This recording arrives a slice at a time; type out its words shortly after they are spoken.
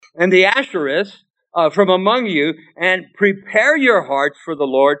and the Ashereths from among you, and prepare your hearts for the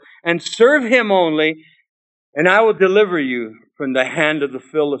Lord, and serve him only, and I will deliver you from the hand of the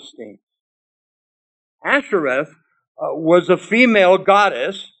Philistines. Ashereth was a female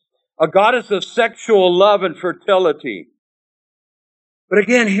goddess, a goddess of sexual love and fertility. But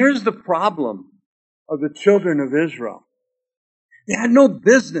again, here's the problem of the children of Israel. They had no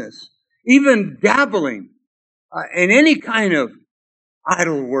business even dabbling in any kind of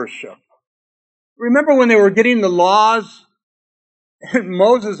idol worship. Remember when they were getting the laws and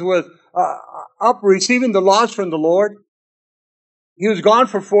Moses was up receiving the laws from the Lord? He was gone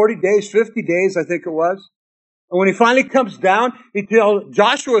for 40 days, 50 days, I think it was. And when he finally comes down,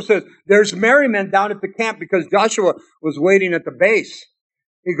 Joshua says, there's merriment down at the camp, because Joshua was waiting at the base.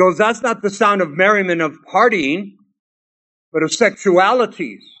 He goes, that's not the sound of merriment of partying, but of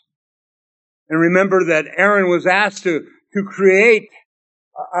sexualities. And remember that Aaron was asked to create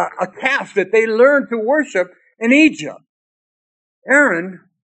a calf that they learned to worship in Egypt. Aaron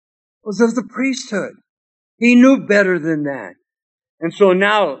was of the priesthood. He knew better than that. And so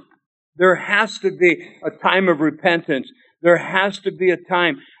now there has to be a time of repentance. There has to be a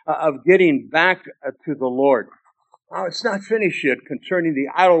time of getting back to the Lord. Now, it's not finished yet concerning the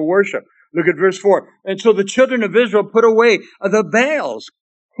idol worship. Look at verse 4. And so the children of Israel put away the Baals,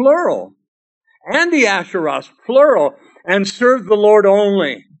 plural, and the Asherahs, plural, and served the Lord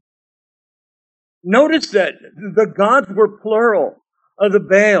only. Notice that the gods were plural of the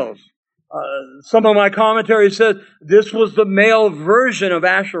Baals. Some of my commentary says this was the male version of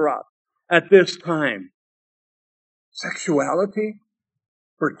Asherah at this time. Sexuality,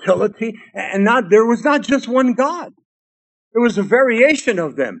 fertility, and there was not just one god. There was a variation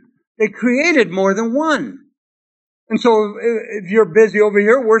of them. They created more than one. And so if you're busy over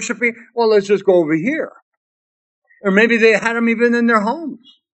here worshiping, well, let's just go over here. Or maybe they had them even in their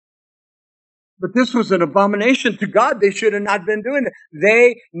homes. But this was an abomination to God. They should have not been doing it.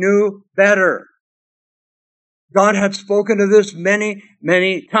 They knew better. God had spoken to this many,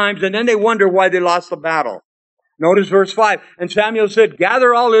 many times. And then they wonder why they lost the battle. Notice verse 5. And Samuel said,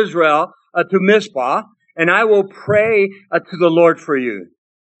 gather all Israel to Mizpah, and I will pray to the Lord for you.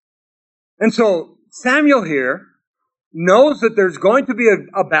 And so Samuel here knows that there's going to be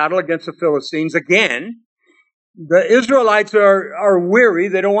a battle against the Philistines again. The Israelites are weary.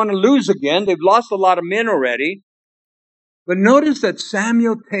 They don't want to lose again. They've lost a lot of men already. But notice that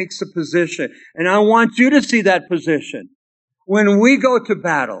Samuel takes a position. And I want you to see that position. When we go to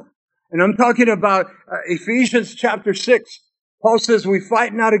battle, and I'm talking about Ephesians chapter 6, Paul says we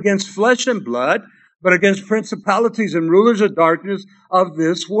fight not against flesh and blood, but against principalities and rulers of darkness of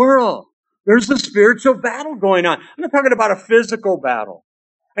this world. There's a spiritual battle going on. I'm not talking about a physical battle.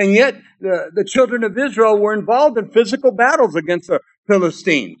 And yet, the children of Israel were involved in physical battles against the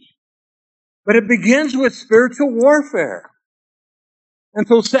Philistines. But it begins with spiritual warfare. And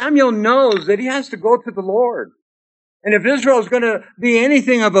so Samuel knows that he has to go to the Lord. And if Israel is going to be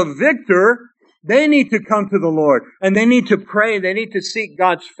anything of a victor, they need to come to the Lord. And they need to pray. They need to seek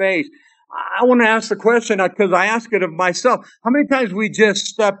God's face. I want to ask the question, because I ask it of myself. How many times we just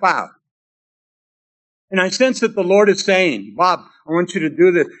step out? And I sense that the Lord is saying, Bob, I want you to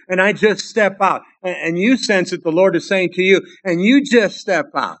do this. And I just step out. And you sense that the Lord is saying to you, and you just step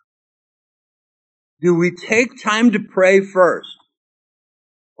out. Do we take time to pray first?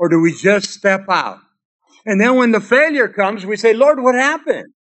 Or do we just step out? And then when the failure comes, we say, Lord, what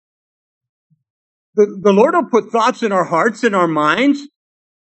happened? The Lord will put thoughts in our hearts, in our minds.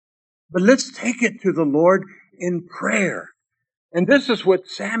 But let's take it to the Lord in prayer. And this is what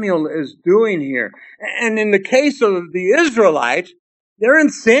Samuel is doing here. And in the case of the Israelites, they're in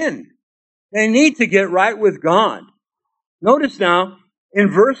sin. They need to get right with God. Notice now, in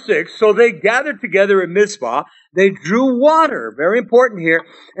verse 6, so they gathered together at Mizpah. They drew water, very important here,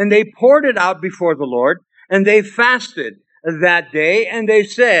 and they poured it out before the Lord, and they fasted that day, and they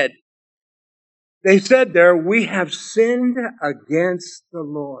said there, we have sinned against the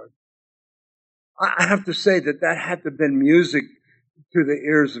Lord. I have to say that had to have been music to the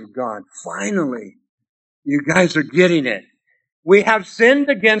ears of God. Finally, you guys are getting it. We have sinned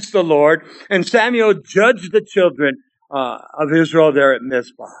against the Lord, and Samuel judged the children of Israel there at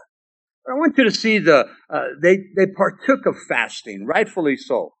Mizpah. I want you to see they partook of fasting, rightfully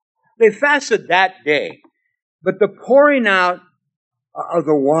so. They fasted that day, but the pouring out of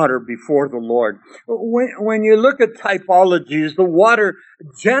the water before the Lord. When you look at typologies, the water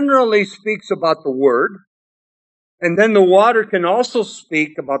generally speaks about the Word, and then the water can also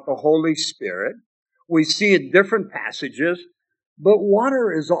speak about the Holy Spirit. We see it in different passages, but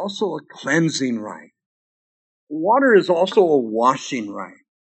water is also a cleansing rite. Water is also a washing rite.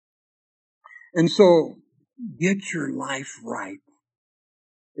 And so get your life right.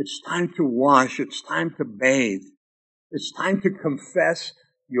 It's time to wash. It's time to bathe. It's time to confess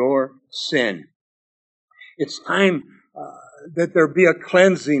your sin. It's time that there be a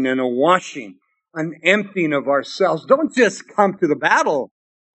cleansing and a washing, an emptying of ourselves. Don't just come to the battle.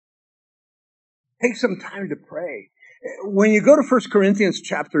 Take some time to pray. When you go to 1 Corinthians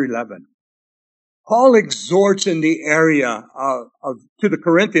chapter 11, Paul exhorts in the area to the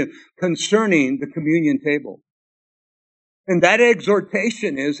Corinthians concerning the communion table. And that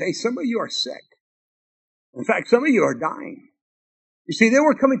exhortation is, hey, some of you are sick. In fact, some of you are dying. You see, they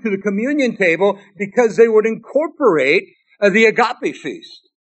were coming to the communion table because they would incorporate the agape feast.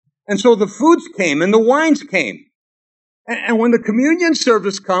 And so the foods came and the wines came. And when the communion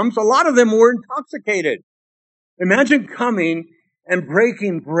service comes, a lot of them were intoxicated. Imagine coming and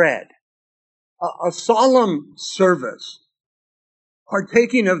breaking bread, a solemn service,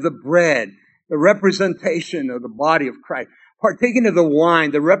 partaking of the bread, the representation of the body of Christ, partaking of the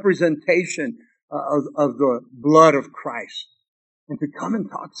wine, the representation of the blood of Christ, and to come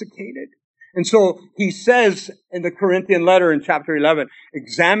intoxicated. And so he says in the Corinthian letter in chapter 11,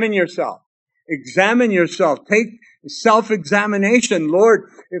 examine yourself. Examine yourself. Take self-examination. Lord,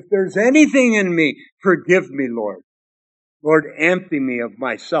 if there's anything in me, forgive me, Lord. Lord, empty me of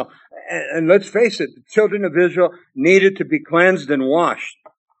myself. And let's face it, the children of Israel needed to be cleansed and washed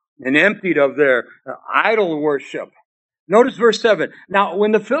and emptied of their idol worship. Notice verse 7. Now,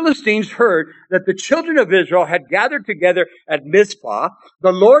 when the Philistines heard that the children of Israel had gathered together at Mizpah,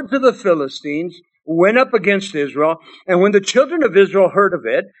 the lords of the Philistines went up against Israel. And when the children of Israel heard of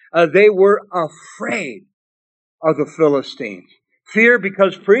it, they were afraid of the Philistines. Fear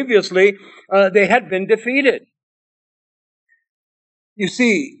because previously they had been defeated. You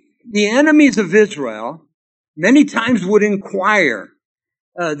see, the enemies of Israel many times would inquire.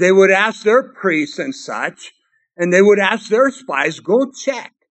 They would ask their priests and such, and they would ask their spies, go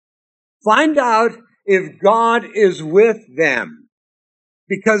check. Find out if God is with them.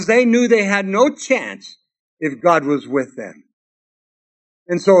 Because they knew they had no chance if God was with them.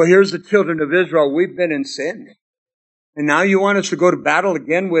 And so here's the children of Israel. We've been in sin. And now you want us to go to battle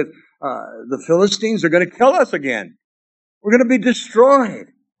again with the Philistines? They're going to kill us again. We're going to be destroyed.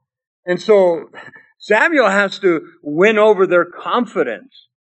 And so Samuel has to win over their confidence.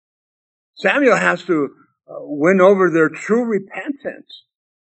 Samuel has to win over their true repentance.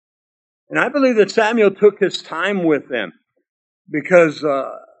 And I believe that Samuel took his time with them because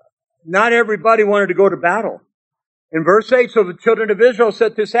not everybody wanted to go to battle. In verse 8, so the children of Israel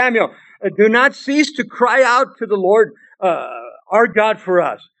said to Samuel, do not cease to cry out to the Lord our God for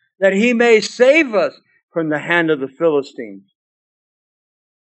us, that he may save us from the hand of the Philistines.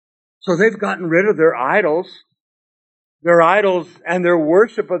 So they've gotten rid of their idols and their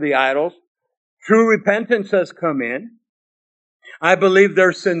worship of the idols. True repentance has come in. I believe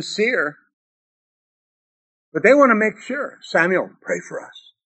they're sincere. But they want to make sure. Samuel, pray for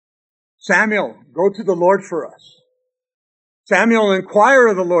us. Samuel, go to the Lord for us. Samuel, inquire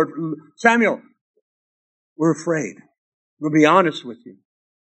of the Lord. Samuel, we're afraid. We'll be honest with you.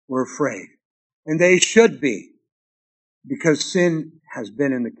 We're afraid. And they should be, because sin has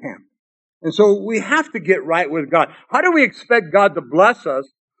been in the camp. And so we have to get right with God. How do we expect God to bless us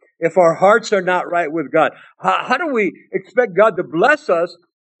if our hearts are not right with God? How do we expect God to bless us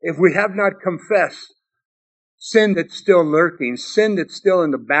if we have not confessed sin that's still lurking, sin that's still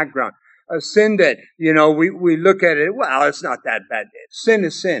in the background, a sin that, we look at it, well, it's not that bad. Sin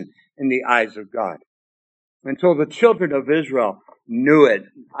is sin in the eyes of God. And so the children of Israel knew it.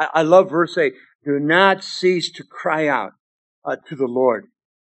 I love verse 8. Do not cease to cry out to the Lord,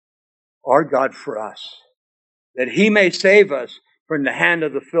 our God, for us, that he may save us from the hand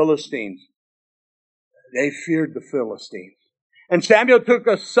of the Philistines. They feared the Philistines. And Samuel took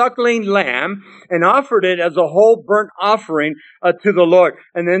a suckling lamb and offered it as a whole burnt offering to the Lord.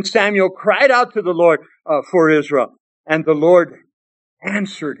 And then Samuel cried out to the Lord for Israel. And the Lord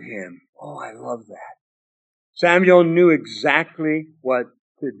answered him. Oh, I love that. Samuel knew exactly what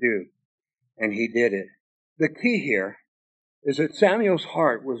to do. And he did it. The key here is that Samuel's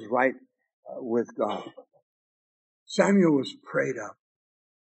heart was right with God. Samuel was prayed up.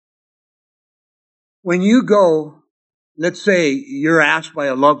 When you go, let's say you're asked by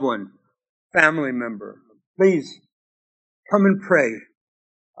a loved one, family member, please come and pray.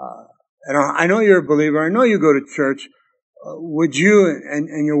 And I know you're a believer. I know you go to church. Would you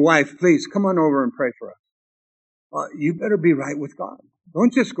and your wife please come on over and pray for us? You better be right with God.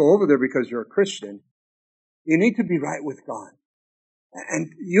 Don't just go over there because you're a Christian. You need to be right with God.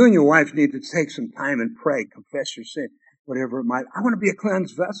 And you and your wife need to take some time and pray, confess your sin, whatever it might. I want to be a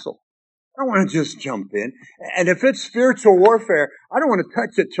cleansed vessel. I don't want to just jump in. And if it's spiritual warfare, I don't want to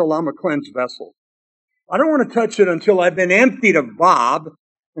touch it till I'm a cleansed vessel. I don't want to touch it until I've been emptied of Bob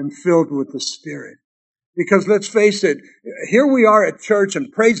and filled with the Spirit. Because let's face it, here we are at church,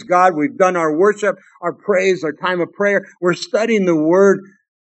 and praise God, we've done our worship, our praise, our time of prayer. We're studying the Word.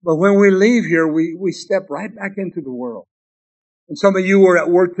 But when we leave here, we step right back into the world. And some of you were at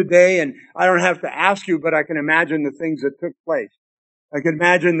work today, and I don't have to ask you, but I can imagine the things that took place. I can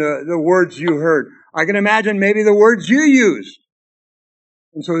imagine the words you heard. I can imagine maybe the words you used.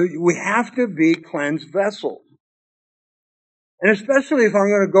 And so we have to be cleansed vessels. And especially if I'm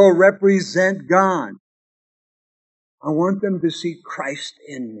going to go represent God, I want them to see Christ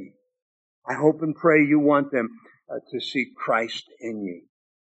in me. I hope and pray you want them to see Christ in you.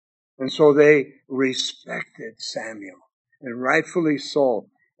 And so they respected Samuel, and rightfully so.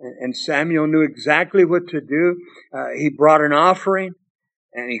 And Samuel knew exactly what to do. He brought an offering,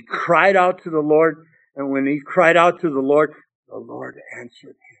 and he cried out to the Lord. And when he cried out to the Lord answered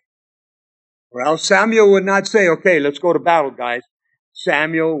him. Well, Samuel would not say, okay, let's go to battle, guys.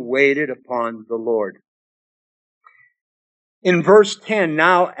 Samuel waited upon the Lord. In verse 10,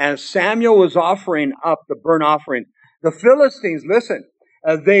 now as Samuel was offering up the burnt offering, the Philistines, listen,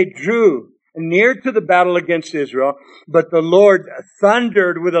 they drew near to the battle against Israel, but the Lord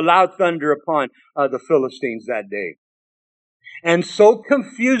thundered with a loud thunder upon the Philistines that day, and so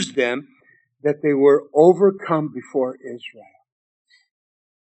confused them that they were overcome before Israel.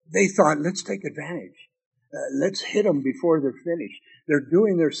 They thought, let's take advantage. Let's hit them before they're finished. They're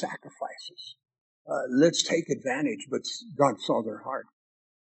doing their sacrifices. Let's take advantage. But God saw their heart.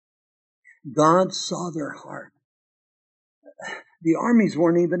 God saw their heart. The armies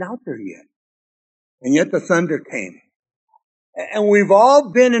weren't even out there yet. And yet the thunder came. And we've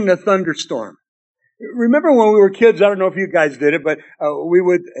all been in a thunderstorm. Remember when we were kids, I don't know if you guys did it, but we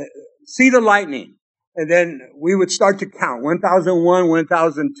would see the lightning. And then we would start to count. 1001,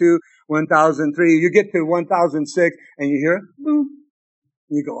 1002, 1003. You get to 1006 and you hear, boom.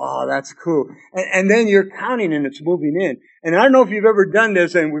 You go, oh, that's cool. And then you're counting and it's moving in. And I don't know if you've ever done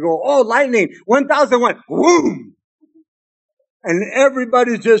this and we go, oh, lightning, 1001, boom. And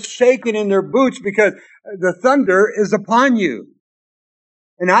everybody's just shaking in their boots because the thunder is upon you.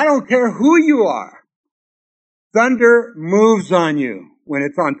 And I don't care who you are. Thunder moves on you when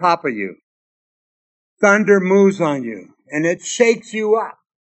it's on top of you. Thunder moves on you and it shakes you up.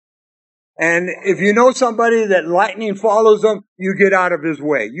 And if you know somebody that lightning follows them, you get out of his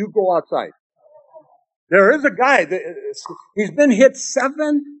way. You go outside. There is a guy he's been hit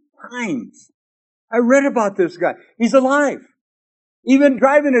 7 times. I read about this guy. He's alive. Even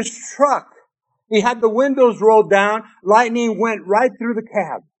driving his truck, he had the windows rolled down. Lightning went right through the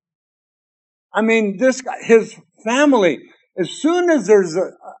cab. I mean, this guy, his family, as soon as there's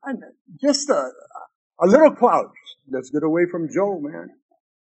just a little cloud, let's get away from Joe, man.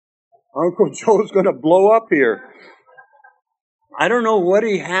 Uncle Joe's going to blow up here. I don't know what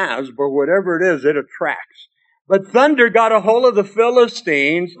he has, but whatever it is, it attracts. But thunder got a hold of the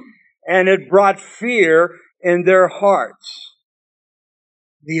Philistines, and it brought fear in their hearts.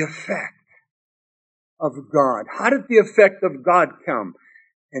 The effect of God. How did the effect of God come?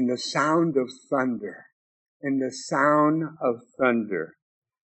 In the sound of thunder. In the sound of thunder.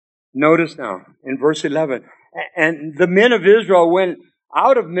 Notice now, in verse 11, and the men of Israel went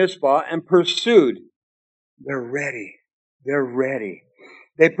out of Mizpah and pursued. They're ready. They're ready.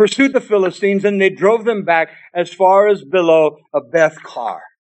 They pursued the Philistines and they drove them back as far as below Beth-kar.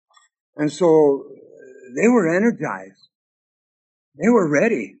 And so they were energized. They were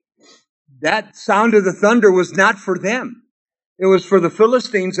ready. That sound of the thunder was not for them. It was for the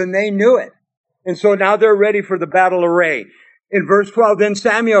Philistines and they knew it. And so now they're ready for the battle array. In verse 12, then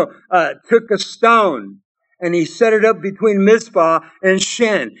Samuel took a stone and he set it up between Mizpah and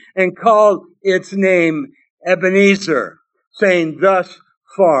Shen and called its name Ebenezer, saying, thus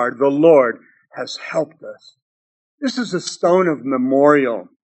far the Lord has helped us. This is a stone of memorial.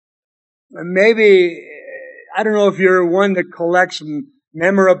 And maybe, I don't know if you're one that collects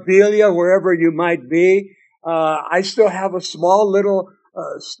memorabilia wherever you might be. I still have a small little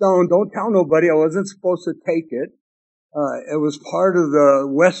stone. Don't tell nobody. I wasn't supposed to take it. It was part of the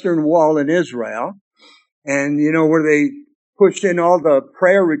Western Wall in Israel. And, you know, where they pushed in all the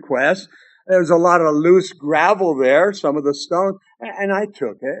prayer requests, there's a lot of loose gravel there, some of the stone. And I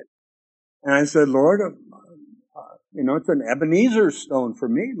took it. And I said, Lord, it's an Ebenezer stone for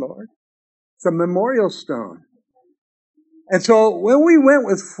me, Lord. It's a memorial stone. And so when we went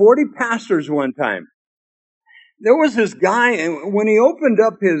with 40 pastors one time, there was this guy, and when he opened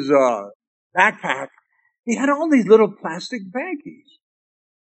up his backpack, he had all these little plastic baggies.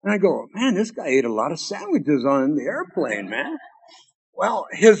 And I go, man, this guy ate a lot of sandwiches on the airplane, man. Well,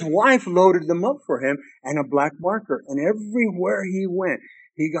 his wife loaded them up for him and a black marker. And everywhere he went,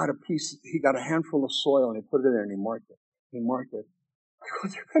 he got a handful of soil and he put it in there and he marked it. He marked it. I go,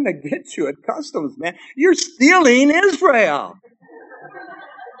 they're going to get you at customs, man. You're stealing Israel.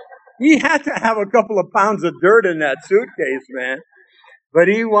 He had to have a couple of pounds of dirt in that suitcase, man. But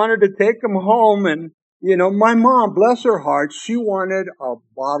he wanted to take them home. And, my mom, bless her heart, she wanted a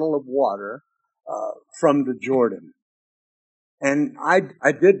bottle of water from the Jordan. And I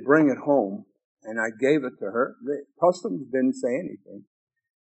did bring it home, and I gave it to her. The customs didn't say anything.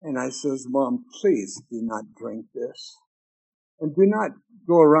 And I says, Mom, please do not drink this. And do not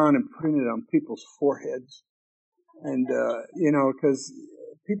go around and putting it on people's foreheads. And, because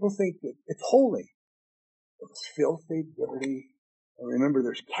people think that it's holy. It's filthy, dirty. And remember,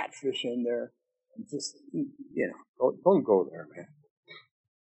 there's catfish in there. And just, don't go there, man.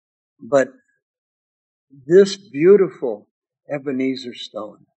 But this beautiful Ebenezer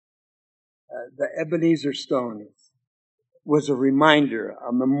stone, the Ebenezer stone was a reminder,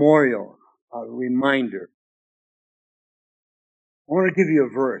 a memorial, a reminder. I want to give you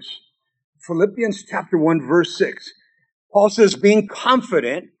a verse. Philippians chapter 1, verse 6. Paul says, being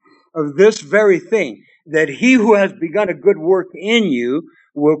confident of this very thing, that he who has begun a good work in you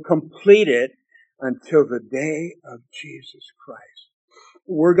will complete it until the day of Jesus Christ.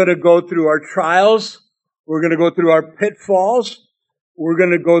 We're going to go through our trials. We're going to go through our pitfalls. We're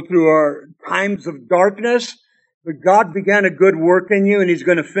going to go through our times of darkness. But God began a good work in you, and He's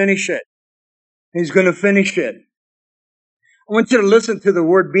going to finish it. He's going to finish it. I want you to listen to the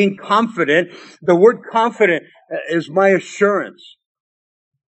word being confident. The word confident is my assurance.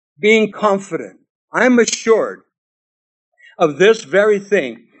 Being confident. I'm assured of this very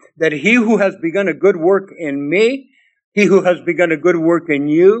thing, that he who has begun a good work in me, he who has begun a good work in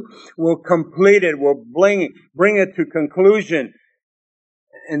you, will complete it, will bring it to conclusion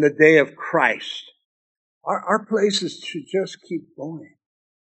in the day of Christ. Our place is to just keep going.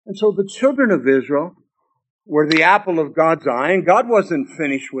 And so the children of Israel were the apple of God's eye, and God wasn't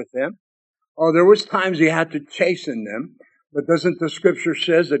finished with them. Oh, there was times He had to chasten them, but doesn't the Scripture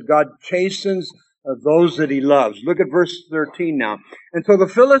says that God chastens those that He loves? Look at verse 13 now. And so the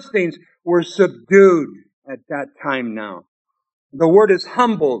Philistines were subdued at that time now. The word is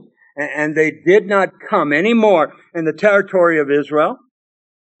humbled, and they did not come anymore in the territory of Israel.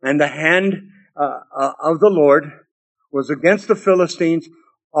 And the hand of the Lord was against the Philistines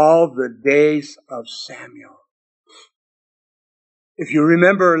all the days of Samuel. If you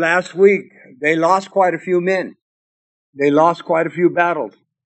remember last week, they lost quite a few men. They lost quite a few battles.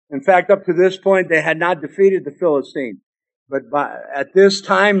 In fact, up to this point, they had not defeated the Philistines. But at this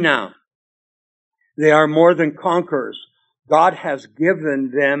time now, they are more than conquerors. God has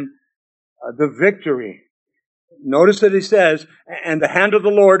given them the victory. Notice that He says, and the hand of the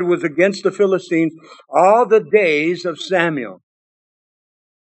Lord was against the Philistines all the days of Samuel.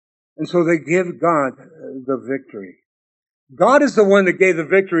 And so they give God the victory. God is the one that gave the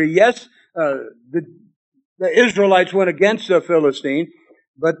victory. Yes, the Israelites went against the Philistines,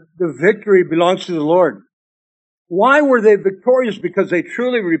 but the victory belongs to the Lord. Why were they victorious? Because they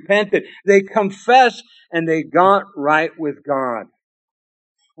truly repented. They confessed and they got right with God.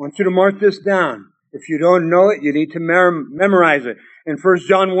 I want you to mark this down. If you don't know it, you need to memorize it. In 1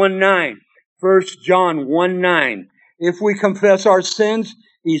 John 1:9, 1 John 1:9, if we confess our sins,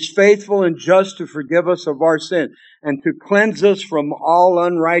 He's faithful and just to forgive us of our sins and to cleanse us from all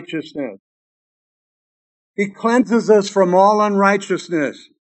unrighteousness. He cleanses us from all unrighteousness.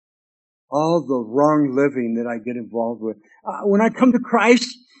 All the wrong living that I get involved with. When I come to Christ,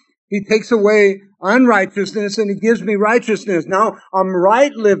 He takes away unrighteousness and He gives me righteousness. Now I'm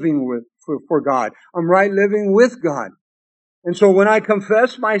right living for God. I'm right living with God. And so when I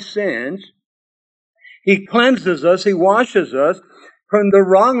confess my sins, He cleanses us, He washes us from the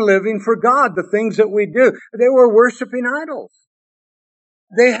wrong living for God, the things that we do. They were worshiping idols.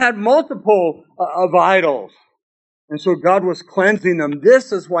 They had multiple of idols. And so God was cleansing them.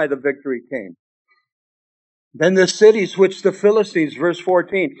 This is why the victory came. Then the cities which the Philistines, verse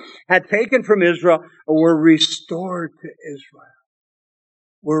 14, had taken from Israel were restored to Israel.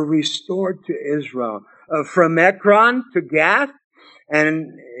 Were restored to Israel. From Ekron to Gath,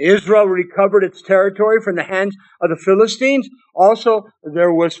 and Israel recovered its territory from the hands of the Philistines. Also,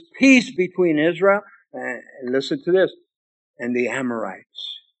 there was peace between Israel, and listen to this, and the Amorites.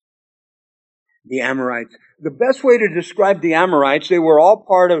 The Amorites. The best way to describe the Amorites, they were all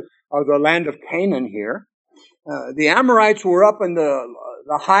part of the land of Canaan here. The Amorites were up in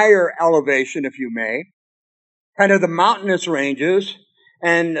the higher elevation, if you may, kind of the mountainous ranges,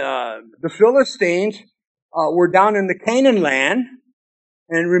 And the Philistines were down in the Canaan land.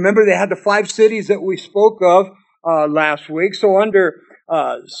 And remember, they had the 5 cities that we spoke of last week. So under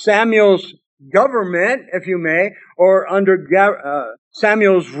Samuel's government, if you may, or under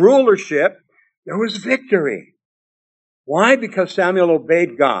Samuel's rulership, there was victory. Why? Because Samuel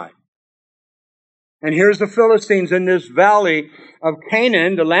obeyed God. And here's the Philistines in this valley of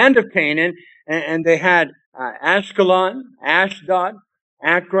Canaan, the land of Canaan, and they had Ashkelon, Ashdod,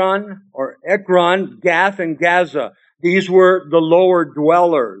 Akron, Gath, and Gaza. These were the lower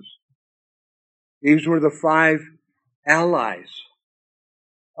dwellers. These were the 5 allies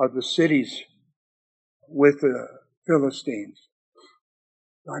of the cities with the Philistines.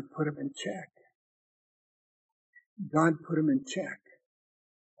 God put them in check. God put them in check.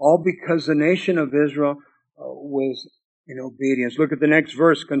 All because the nation of Israel was in obedience. Look at the next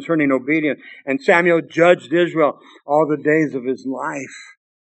verse concerning obedience. And Samuel judged Israel all the days of his life.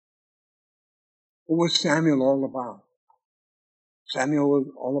 What was Samuel all about? Samuel was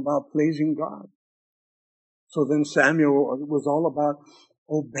all about pleasing God. So then Samuel was all about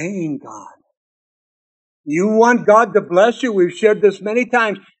obeying God. You want God to bless you? We've shared this many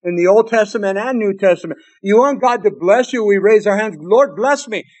times in the Old Testament and New Testament. You want God to bless you? We raise our hands, Lord, bless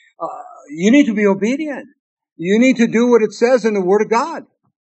me. You need to be obedient. You need to do what it says in the Word of God.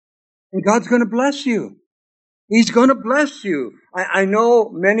 And God's going to bless you. He's going to bless you. I know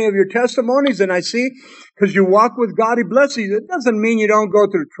many of your testimonies, and I see, because you walk with God, He blesses you. It doesn't mean you don't go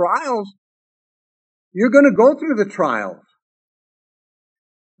through trials. You're going to go through the trials.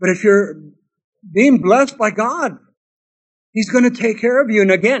 But if you're being blessed by God, He's going to take care of you.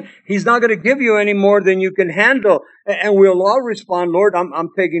 And again, He's not going to give you any more than you can handle. And we'll all respond, Lord, I'm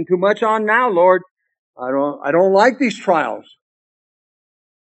taking too much on now, Lord. I don't like these trials.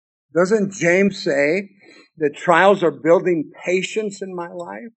 Doesn't James say that trials are building patience in my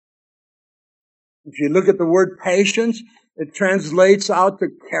life? If you look at the word patience, it translates out to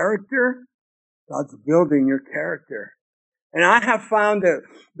character. God's building your character. And I have found that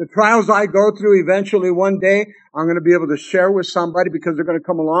the trials I go through, eventually one day, I'm going to be able to share with somebody, because they're going to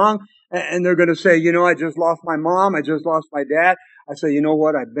come along and they're going to say, you know, I just lost my mom. I just lost my dad. I say, you know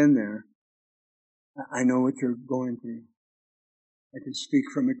what? I've been there. I know what you're going through. I can speak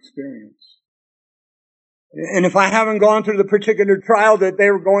from experience. And if I haven't gone through the particular trial that they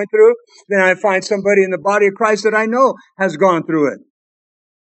were going through, then I find somebody in the body of Christ that I know has gone through it.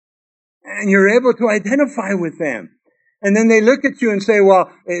 And you're able to identify with them. And then they look at you and say, well,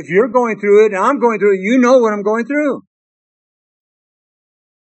 if you're going through it and I'm going through it, you know what I'm going through.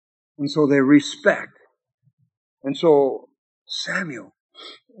 And so they respect. And so Samuel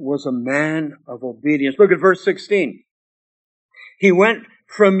was a man of obedience. Look at verse 16. He went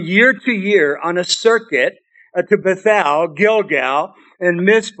from year to year on a circuit to Bethel, Gilgal, and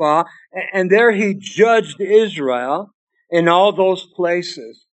Mizpah, and there he judged Israel in all those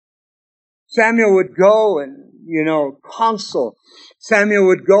places. Samuel would go and, counsel. Samuel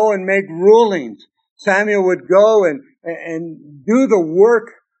would go and make rulings. Samuel would go and do the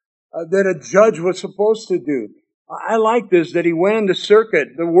work that a judge was supposed to do. I like this, that he went in the circuit.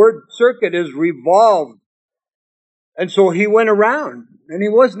 The word circuit is revolved. And so he went around, and he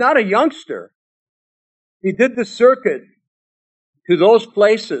was not a youngster. He did the circuit to those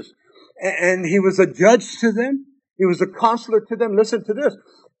places, and he was a judge to them. He was a counselor to them. Listen to this.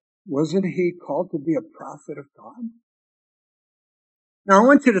 Wasn't he called to be a prophet of God? Now, I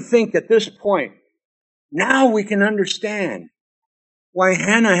want you to think at this point, now we can understand why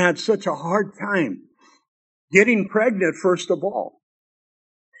Hannah had such a hard time getting pregnant, first of all.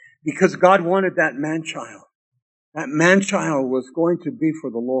 Because God wanted that man-child. That man-child was going to be for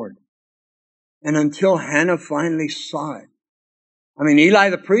the Lord. And until Hannah finally saw it. I mean, Eli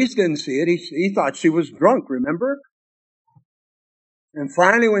the priest didn't see it. He thought she was drunk, remember? And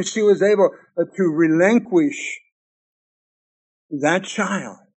finally, when she was able to relinquish that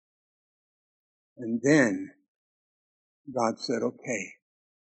child, and then God said, okay,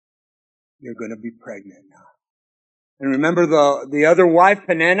 you're going to be pregnant now. And remember the other wife,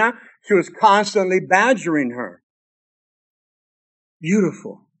 Peninnah, she was constantly badgering her.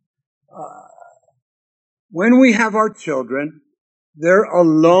 Beautiful. When we have our children, they're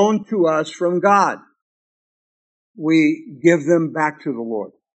alone to us from God. We give them back to the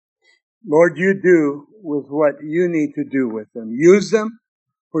Lord. Lord, you do with what you need to do with them. Use them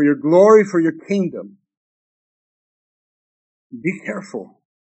for your glory, for your kingdom. Be careful,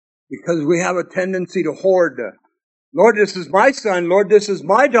 because we have a tendency to hoard. Lord, this is my son. Lord, this is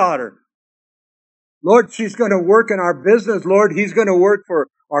my daughter. Lord, she's going to work in our business. Lord, he's going to work for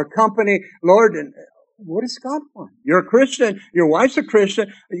our company. Lord, and What does God want? You're a Christian. Your wife's a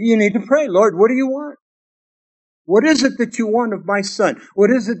Christian. You need to pray. Lord, what do you want? What is it that you want of my son? What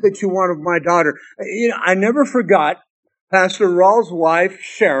is it that you want of my daughter? I never forgot Pastor Raul's wife,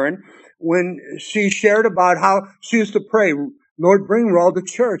 Sharon, when she shared about how she used to pray, Lord, bring Raul to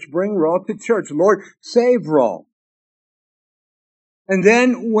church. Bring Raul to church. Lord, save Raul. And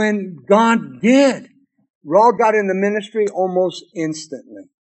then when God did, Raul got in the ministry almost instantly.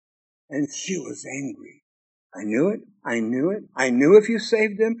 And she was angry. I knew it. I knew it. I knew if you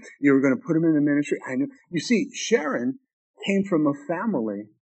saved him, you were going to put him in the ministry. I knew. You see, Sharon came from a family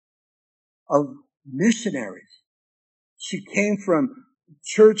of missionaries. She came from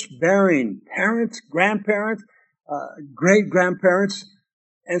church-bearing parents, grandparents, great-grandparents.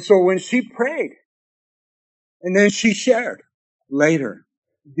 And so when she prayed, and then she shared later,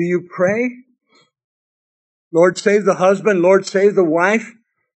 do you pray? Lord, save the husband. Lord, save the wife.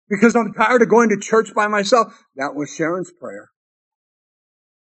 Because I'm tired of going to church by myself. That was Sharon's prayer.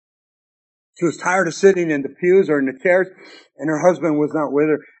 She was tired of sitting in the pews or in the chairs, and her husband was not with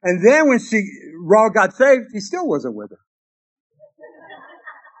her. And then when Raul got saved, he still wasn't with her.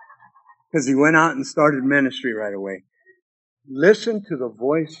 Because he went out and started ministry right away. Listen to the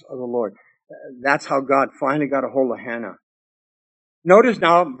voice of the Lord. That's how God finally got a hold of Hannah. Notice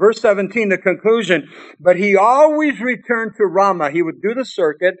now, verse 17, the conclusion. But he always returned to Ramah. He would do the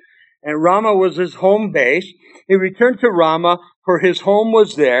circuit, and Ramah was his home base. He returned to Ramah, for his home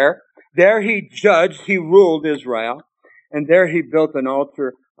was there. There he judged, he ruled Israel, and there he built an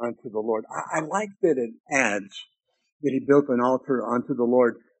altar unto the Lord. I like that it adds that he built an altar unto the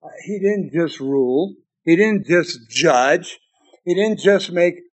Lord. He didn't just rule. He didn't just judge. He didn't just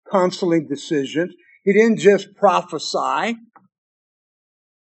make consoling decisions. He didn't just prophesy.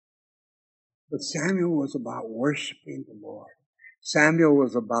 But Samuel was about worshiping the Lord. Samuel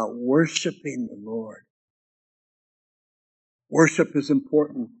was about worshiping the Lord. Worship is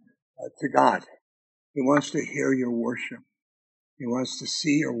important to God. He wants to hear your worship. He wants to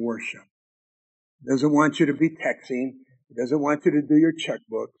see your worship. He doesn't want you to be texting. He doesn't want you to do your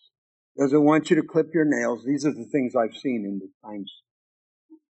checkbooks. He doesn't want you to clip your nails. These are the things I've seen in the times.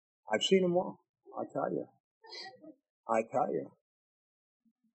 I've seen them all. I tell you.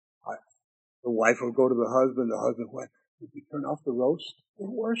 The wife will go to the husband will, did you turn off the roast? You're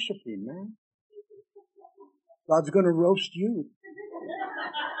worshiping, man. God's going to roast you.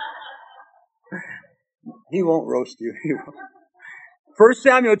 He won't roast you. 1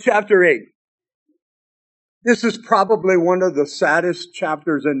 Samuel chapter 8. This is probably one of the saddest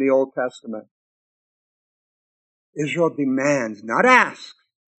chapters in the Old Testament. Israel demands, not asks,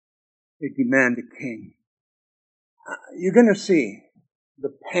 they demand a king. You're going to see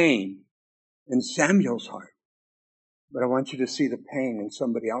the pain in Samuel's heart. But I want you to see the pain in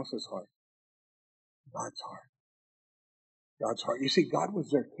somebody else's heart. God's heart. God's heart. You see, God was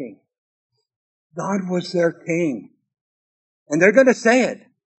their king. God was their king. And they're going to say it.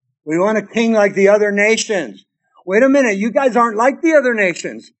 We want a king like the other nations. Wait a minute. You guys aren't like the other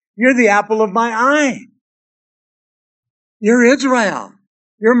nations. You're the apple of my eye. You're Israel.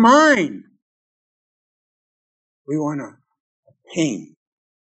 You're mine. We want a king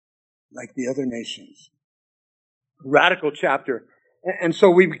like the other nations. Radical chapter. And so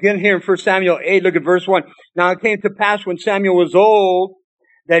we begin here in 1 Samuel 8. Look at verse 1. Now it came to pass when Samuel was old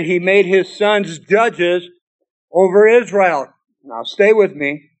that he made his sons judges over Israel. Now stay with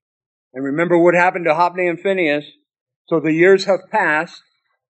me. And remember what happened to Hophni and Phinehas. So the years have passed.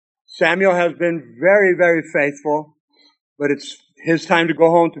 Samuel has been very, very faithful. But it's his time to go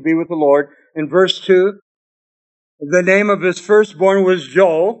home to be with the Lord. In verse 2, the name of his firstborn was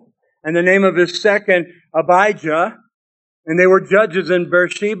Joel. And the name of his second, Abijah. And they were judges in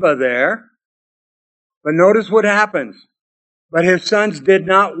Beersheba there. But notice what happens. But his sons did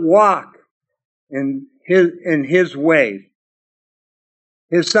not walk in his ways.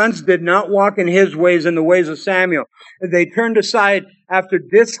 His sons did not walk in his ways, in the ways of Samuel. They turned aside after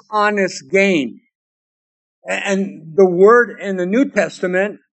dishonest gain. And the word in the New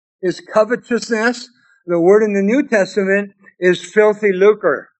Testament is covetousness. The word in the New Testament is filthy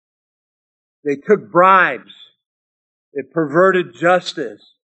lucre. They took bribes. They perverted justice.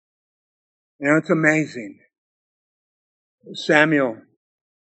 You know, it's amazing. Samuel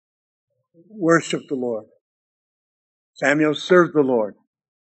worshiped the Lord. Samuel served the Lord.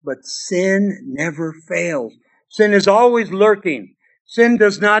 But sin never fails. Sin is always lurking. Sin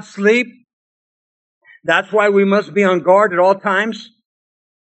does not sleep. That's why we must be on guard at all times.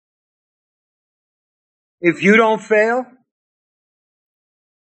 If you don't fail,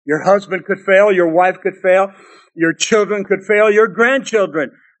 your husband could fail, your wife could fail, your children could fail, your grandchildren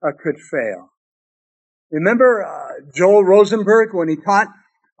could fail. Remember Joel Rosenberg when he taught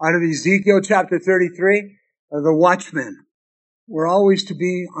out of Ezekiel chapter 33? The watchmen were always to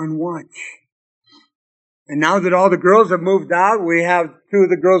be on watch. And now that all the girls have moved out, we have two of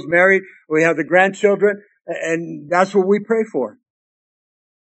the girls married, we have the grandchildren, and that's what we pray for.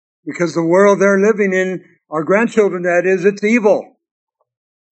 Because the world they're living in, our grandchildren, that is, it's evil.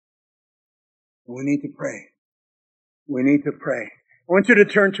 We need to pray. We need to pray. I want you to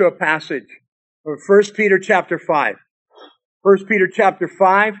turn to a passage of 1 Peter chapter 5. 1 Peter chapter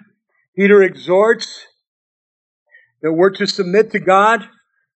 5, Peter exhorts that we're to submit to God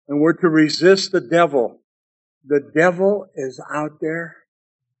and we're to resist the devil. The devil is out there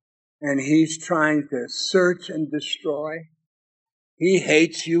and he's trying to search and destroy. He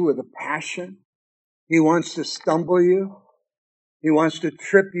hates you with a passion. He wants to stumble you. He wants to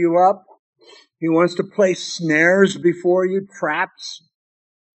trip you up. He wants to place snares before you, traps.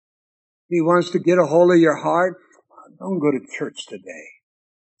 He wants to get a hold of your heart. Don't go to church today.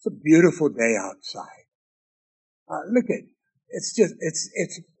 It's a beautiful day outside. Look at,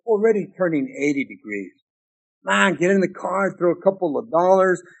 it's already turning 80 degrees. Man, get in the car, throw a couple of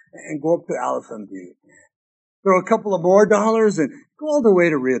dollars and go up to Elephant View. Throw a couple of more dollars and go all the way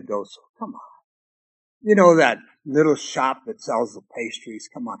to Ruidoso. Come on. You know that little shop that sells the pastries.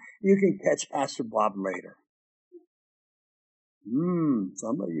 Come on. You can catch Pastor Bob later.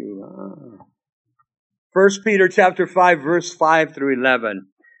 Some of you. 1 Peter chapter 5, verse 5 through 11.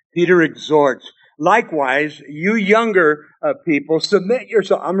 Peter exhorts, likewise, you younger people, submit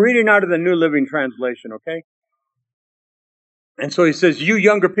yourself. I'm reading out of the New Living Translation, okay? And so he says, you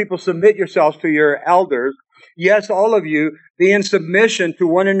younger people, submit yourselves to your elders. Yes, all of you, be in submission to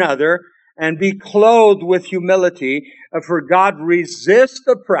one another and be clothed with humility. For God resists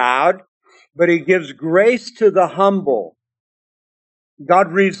the proud, but he gives grace to the humble.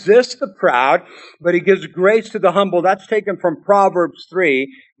 God resists the proud, but he gives grace to the humble. That's taken from Proverbs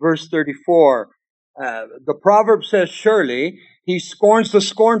 3, verse 34. The proverb says, surely he scorns the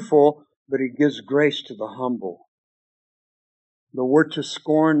scornful, but he gives grace to the humble. The word to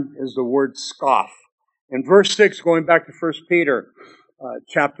scorn is the word scoff. In verse 6, going back to 1 Peter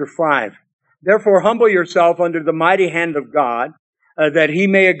chapter 5, therefore humble yourself under the mighty hand of God, that he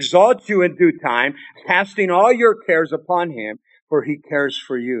may exalt you in due time, casting all your cares upon him, for he cares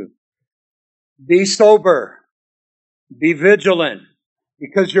for you. Be sober, be vigilant,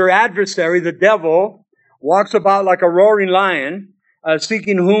 because your adversary, the devil, walks about like a roaring lion,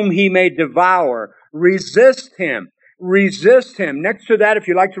 seeking whom he may devour. Resist him. Resist him. Next to that, if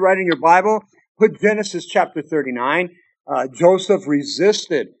you like to write in your Bible, put Genesis chapter 39. Joseph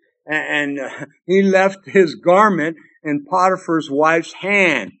resisted, and he left his garment in Potiphar's wife's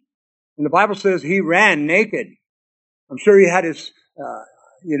hand. And the Bible says he ran naked. I'm sure he had his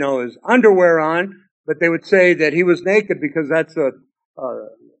underwear on, but they would say that he was naked because that's the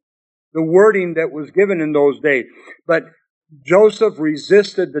wording that was given in those days. But Joseph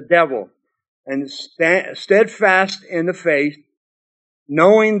resisted the devil and steadfast in the faith,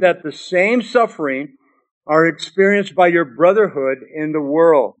 knowing that the same suffering are experienced by your brotherhood in the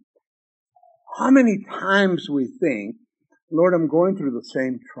world. How many times we think, Lord, I'm going through the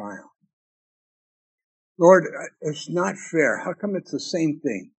same trial. Lord, it's not fair. How come it's the same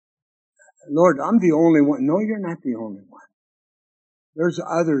thing? Lord, I'm the only one. No, you're not the only one. There's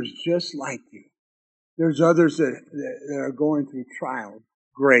others just like you. There's others that are going through trials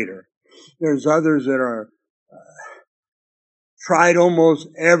greater. There's others that are tried almost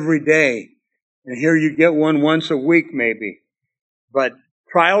every day. And here you get one once a week maybe. But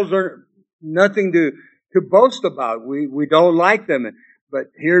trials are nothing to boast about. We don't like them. But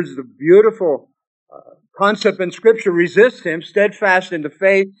here's the beautiful concept in Scripture. Resist him, steadfast in the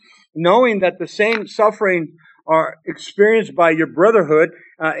faith, knowing that the same suffering are experienced by your brotherhood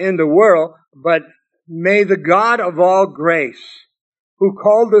in the world. But may the God of all grace, who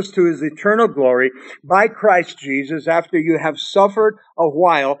called us to his eternal glory by Christ Jesus, after you have suffered a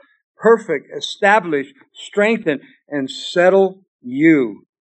while, perfect, establish, strengthen, and settle you.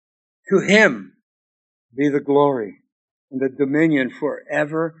 To him be the glory and the dominion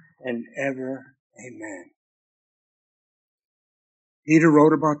forever and ever. Amen. Peter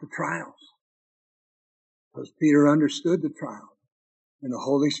wrote about the trials because Peter understood the trials, and the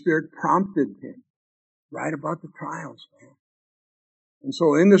Holy Spirit prompted him write about the trials, man. And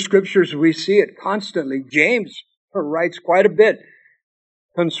so in the Scriptures we see it constantly. James writes quite a bit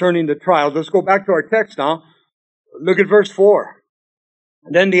concerning the trials. Let's go back to our text now. Look at verse 4.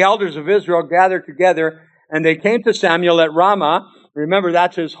 Then the elders of Israel gathered together, and they came to Samuel at Ramah. Remember,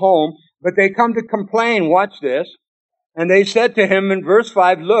 that's his home. But they come to complain. Watch this. And they said to him in verse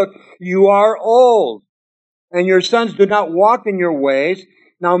 5, look, you are old, and your sons do not walk in your ways.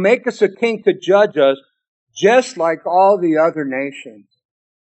 Now make us a king to judge us, just like all the other nations.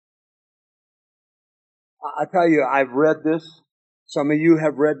 I tell you, I've read this. Some of you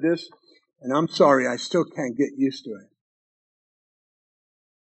have read this, and I'm sorry, I still can't get used to it.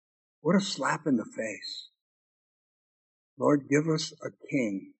 What a slap in the face. Lord, give us a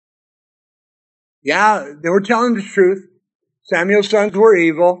king. Yeah, they were telling the truth. Samuel's sons were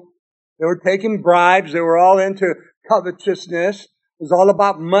evil. They were taking bribes. They were all into covetousness. It was all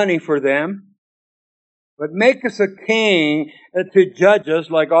about money for them. But make us a king to judge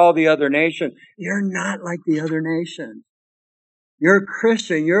us like all the other nations. You're not like the other nations. You're a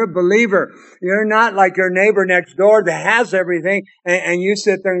Christian. You're a believer. You're not like your neighbor next door that has everything, and you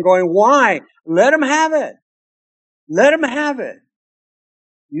sit there and going, why? Let him have it. Let him have it.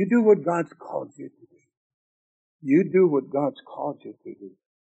 You do what God's called you to do. You do what God's called you to do.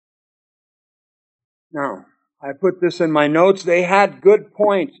 Now, I put this in my notes. They had good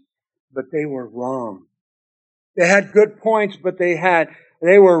points, but they were wrong. They had good points, but they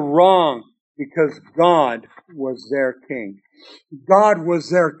were wrong because God was their king. God was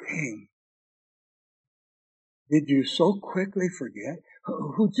their king. Did you so quickly forget?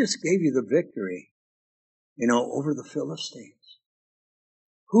 Who just gave you the victory, over the Philistines?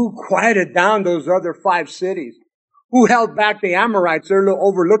 Who quieted down those other 5 cities? Who held back the Amorites? They're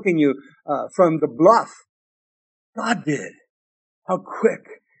overlooking you from the bluff. God did. How quick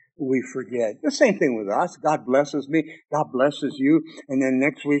we forget. The same thing with us. God blesses me. God blesses you. And then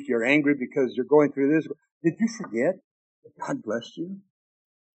next week you're angry because you're going through this. Did you forget that God blessed you?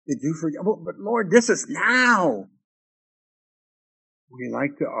 Did you forget? But Lord, this is now. We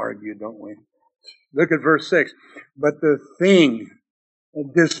like to argue, don't we? Look at verse 6. But the thing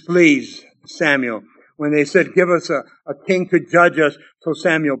displeased Samuel when they said, give us a king to judge us. So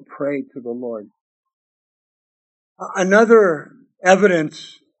Samuel prayed to the Lord. Another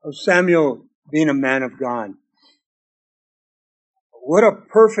evidence of Samuel being a man of God. What a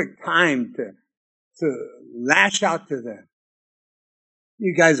perfect time to lash out to them.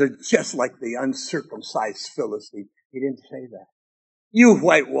 You guys are just like the uncircumcised Philistine. He didn't say that. You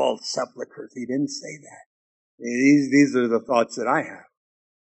white-walled sepulchres. He didn't say that. These are the thoughts that I have.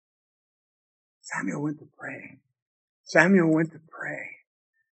 Samuel went to pray. Samuel went to pray.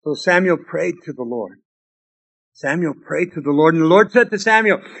 So Samuel prayed to the Lord. Samuel prayed to the Lord, and the Lord said to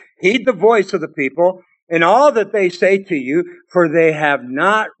Samuel, heed the voice of the people in all that they say to you, for they have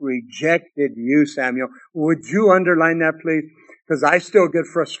not rejected you, Samuel. Would you underline that, please? Because I still get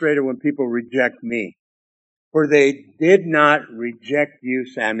frustrated when people reject me. For they did not reject you,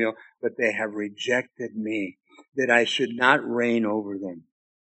 Samuel, but they have rejected me, that I should not reign over them.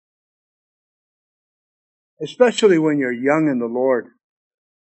 Especially when you're young in the Lord.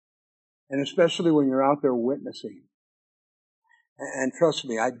 And especially when you're out there witnessing. And trust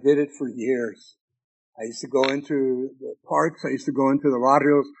me, I did it for years. I used to go into the parks. I used to go into the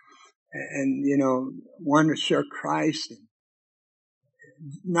barrios and want to share Christ.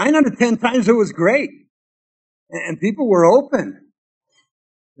 9 out of 10 times it was great. And people were open.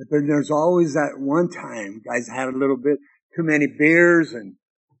 But then there's always that one time guys had a little bit too many beers and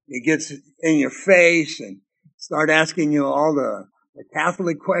it gets in your face and start asking you all the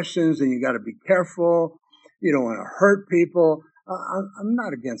Catholic questions, and you got to be careful. You don't want to hurt people. I'm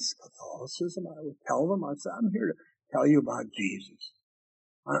not against Catholicism. I would tell them, I said, I'm here to tell you about Jesus.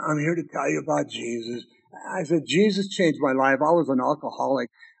 I'm here to tell you about Jesus. I said, Jesus changed my life. I was an alcoholic.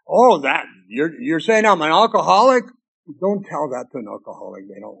 Oh, that, you're saying I'm an alcoholic? Don't tell that to an alcoholic.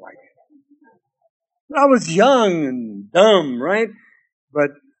 They don't like it. I was young and dumb, right?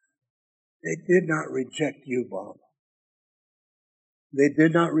 But they did not reject you, Bob. They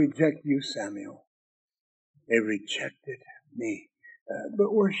did not reject you, Samuel. They rejected me.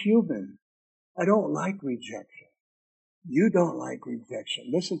 But we're human. I don't like rejection. You don't like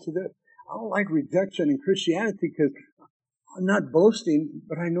rejection. Listen to this. I don't like rejection in Christianity because I'm not boasting,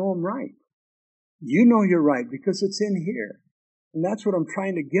 but I know I'm right. You know you're right because it's in here. And that's what I'm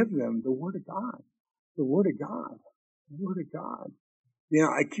trying to give them, the Word of God. The Word of God. The Word of God.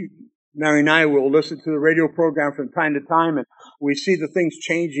 Mary and I will listen to the radio program from time to time, and we see the things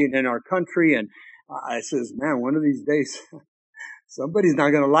changing in our country. And I says, man, one of these days, somebody's not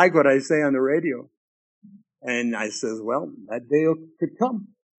going to like what I say on the radio. And I says, well, that day could come.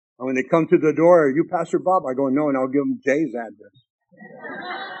 And when they come to the door, are you Pastor Bob? I go, no, and I'll give them Jay's address.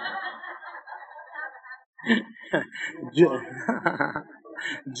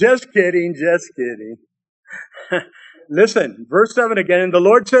 Just kidding, just kidding. Listen, verse 7 again. And the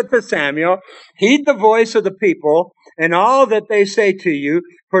Lord said to Samuel, heed the voice of the people and all that they say to you,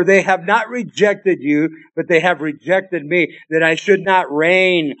 for they have not rejected you, but they have rejected me, that I should not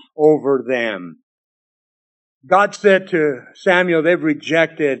reign over them. God said to Samuel, they've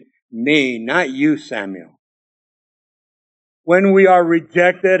rejected me, not you, Samuel. When we are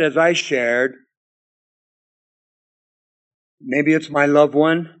rejected, as I shared, maybe it's my loved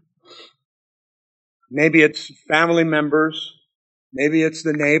one, maybe it's family members, maybe it's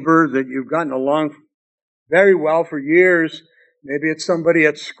the neighbor that you've gotten along very well for years, maybe it's somebody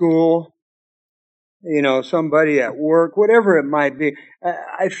at school, somebody at work, whatever it might be.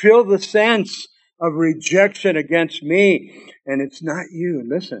 I feel the sense of rejection against me, and it's not you.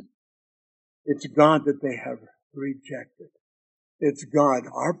 Listen, it's God that they have rejected. It's God.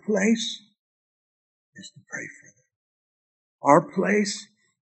 Our place is to pray for them. Our place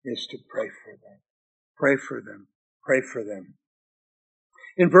is to pray for them. Pray for them. Pray for them.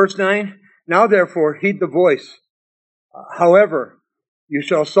 In verse 9, now therefore heed the voice. However, you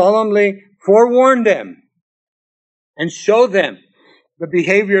shall solemnly forewarn them and show them the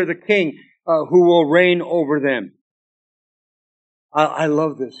behavior of the king who will reign over them. I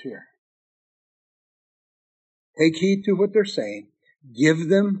love this here. Take heed to what they're saying. Give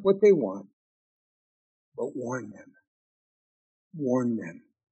them what they want. But warn them. Warn them.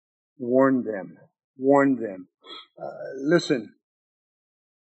 Warn them. Warn them. Listen.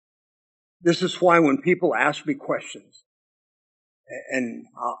 This is why when people ask me questions, and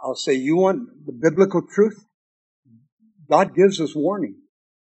I'll say, you want the biblical truth? God gives us warning.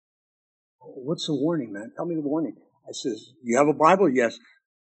 What's the warning, man? Tell me the warning. I says, you have a Bible? Yes.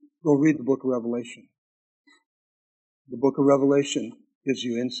 Go read the book of Revelation. The book of Revelation gives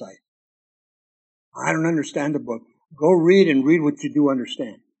you insight. I don't understand the book. Go read and read what you do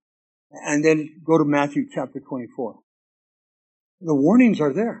understand. And then go to Matthew chapter 24. The warnings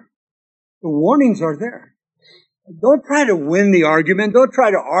are there. The warnings are there. Don't try to win the argument. Don't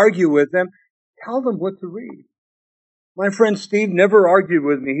try to argue with them. Tell them what to read. My friend Steve never argued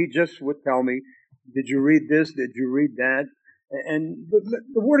with me. He just would tell me, did you read this? Did you read that? And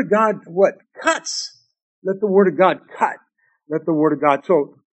the Word of God, what? Cuts. Let the Word of God cut. Let the Word of God.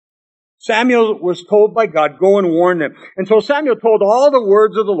 So Samuel was told by God, go and warn them. And so Samuel told all the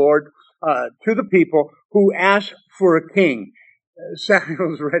words of the Lord to the people who asked for a king.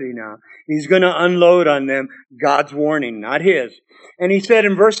 Samuel's ready now. He's going to unload on them God's warning, not his. And he said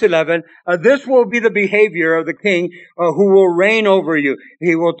in verse 11, this will be the behavior of the king who will reign over you.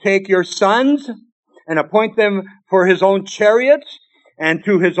 He will take your sons and appoint them for his own chariots and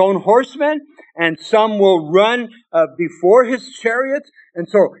to his own horsemen, and some will run before his chariots. And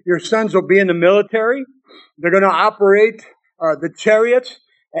so your sons will be in the military. They're going to operate the chariots,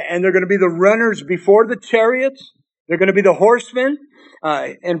 and they're going to be the runners before the chariots. They're going to be the horsemen.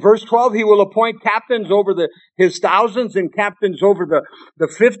 In verse 12, he will appoint captains over his thousands and captains over the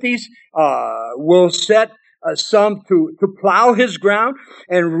 50s. Will set some to plow his ground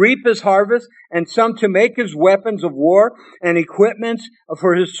and reap his harvest, and some to make his weapons of war and equipments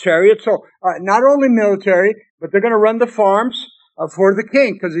for his chariots. So not only military, but they're going to run the farms for the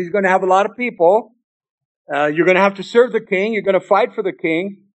king, because he's going to have a lot of people. You're going to have to serve the king. You're going to fight for the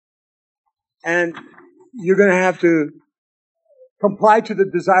king. And you're going to have to comply to the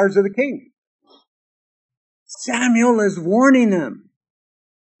desires of the king. Samuel is warning them.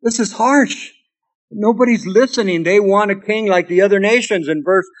 This is harsh. Nobody's listening. They want a king like the other nations. In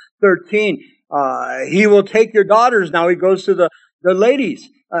verse 13, he will take your daughters. Now he goes to the ladies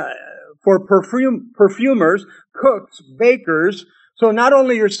for perfumers, cooks, bakers. So not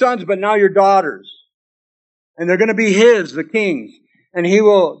only your sons, but now your daughters. And they're going to be his, the king's. And he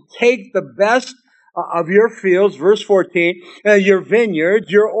will take the best of your fields, verse 14, your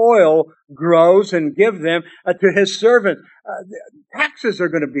vineyards, your oil grows, and give them to his servants. Taxes are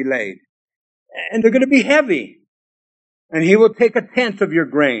going to be laid, and they're going to be heavy. And he will take a tenth of your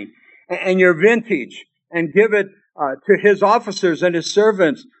grain and your vintage and give it to his officers and his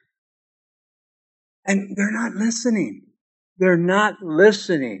servants. And they're not listening. They're not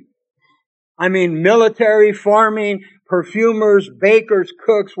listening. I mean, military, farming, perfumers, bakers,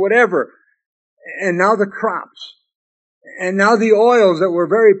 cooks, whatever. And now the crops. And now the oils that were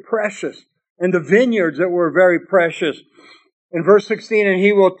very precious. And the vineyards that were very precious. In verse 16, and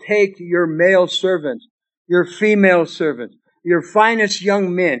he will take your male servants, your female servants, your finest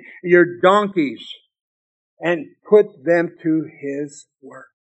young men, your donkeys, and put them to his work.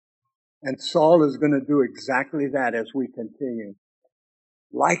 And Saul is going to do exactly that as we continue.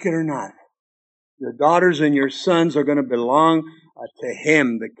 Like it or not, your daughters and your sons are going to belong to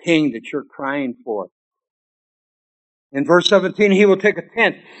him, the king that you're crying for. In verse 17, he will take a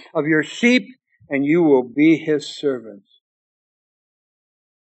tenth of your sheep and you will be His servants.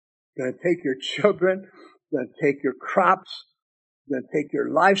 He's going to take your children, He's going to take your crops, He's going to take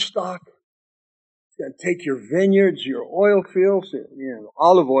your livestock, He's going to take your vineyards, your oil fields,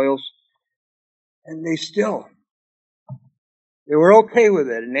 olive oils, and they were okay with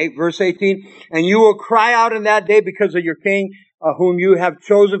it. In verse 18, and you will cry out in that day because of your king, whom you have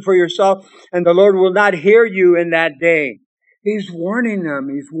chosen for yourself, and the Lord will not hear you in that day. He's warning them.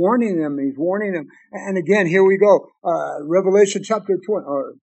 He's warning them. He's warning them. And again, here we go. Revelation chapter 20,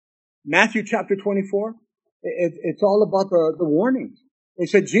 or Matthew chapter 24. It's all about the warnings. They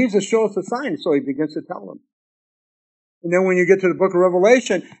said, Jesus, show us a sign. So He begins to tell them. And then when you get to the book of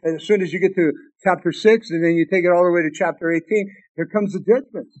Revelation, as soon as you get to chapter 6, and then you take it all the way to chapter 18, here comes the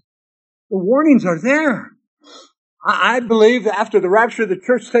judgment. The warnings are there. I believe that after the rapture of the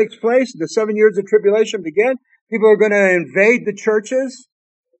church takes place, the 7 years of tribulation begin, people are going to invade the churches,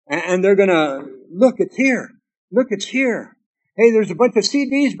 and they're going to, look, it's here. Look, it's here. Hey, there's a bunch of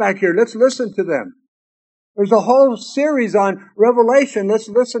CDs back here. Let's listen to them. There's a whole series on Revelation. Let's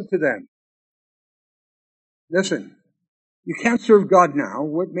listen to them. Listen. You can't serve God now.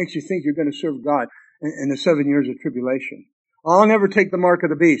 What makes you think you're going to serve God in the 7 years of tribulation? I'll never take the mark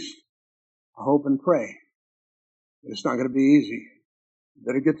of the beast. I hope and pray. But it's not going to be easy. You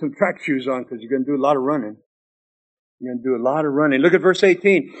better get some track shoes on because you're going to do a lot of running. You're going to do a lot of running. Look at verse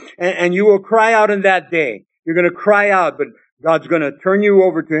 18. And you will cry out in that day. You're going to cry out, but God's going to turn you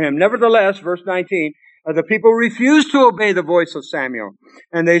over to Him. Nevertheless, verse 19, the people refused to obey the voice of Samuel.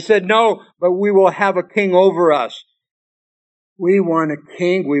 And they said, no, but we will have a king over us. We want a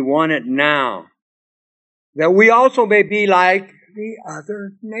king. We want it now. That we also may be like the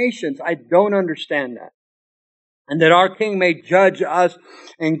other nations. I don't understand that. And that our king may judge us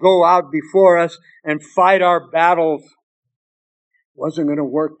and go out before us and fight our battles. Wasn't going to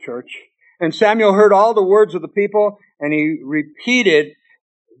work, church. And Samuel heard all the words of the people, and he repeated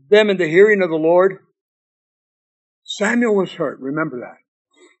them in the hearing of the Lord. Samuel was hurt. Remember that.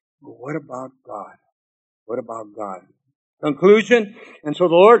 But what about God? What about God? Conclusion. And so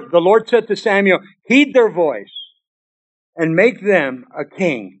the Lord said to Samuel, heed their voice and make them a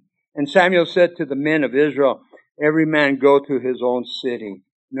king. And Samuel said to the men of Israel, every man go to his own city.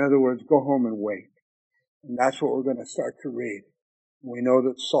 In other words, go home and wait. And that's what we're going to start to read. We know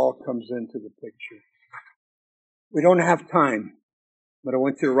that Saul comes into the picture. We don't have time, but I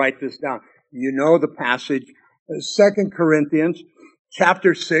want you to write this down. You know the passage, 2 Corinthians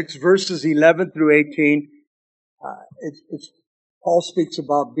chapter 6, verses 11 through 18. Paul speaks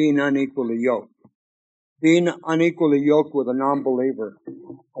about being unequally yoked. Being unequally yoked with a non-believer. I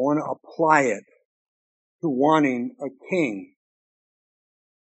want to apply it to wanting a king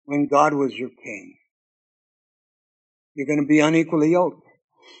when God was your king. You're going to be unequally yoked.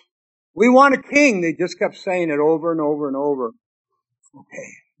 We want a king. They just kept saying it over and over and over. Okay,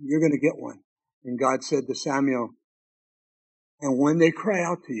 you're going to get one. And God said to Samuel, and when they cry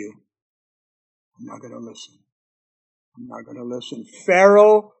out to you, I'm not going to listen. I'm not going to listen.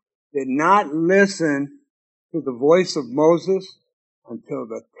 Pharaoh did not listen to the voice of Moses until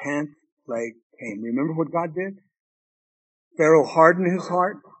the 10th plague came. Remember what God did? Pharaoh hardened his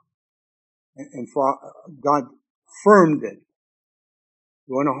heart, and God firmed it.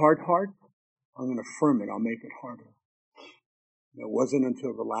 You want a hard heart? I'm going to firm it. I'll make it harder. And it wasn't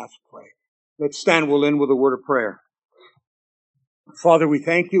until the last plague. Let's stand. We'll end with a word of prayer. Father, we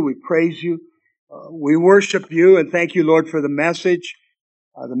thank you. We praise you. We worship you and thank you, Lord, for the message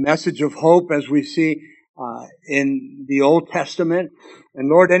of hope as we see in the Old Testament. And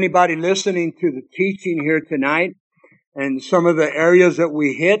Lord, anybody listening to the teaching here tonight and some of the areas that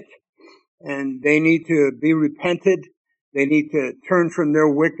we hit, and they need to be repented. They need to turn from their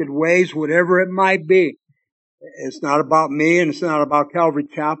wicked ways, whatever it might be. It's not about me and it's not about Calvary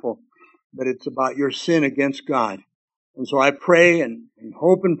Chapel, but it's about your sin against God. And so I pray and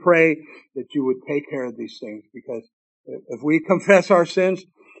hope and pray that you would take care of these things, because if we confess our sins,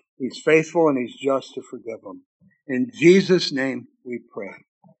 He's faithful and He's just to forgive them. In Jesus' name we pray.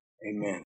 Amen.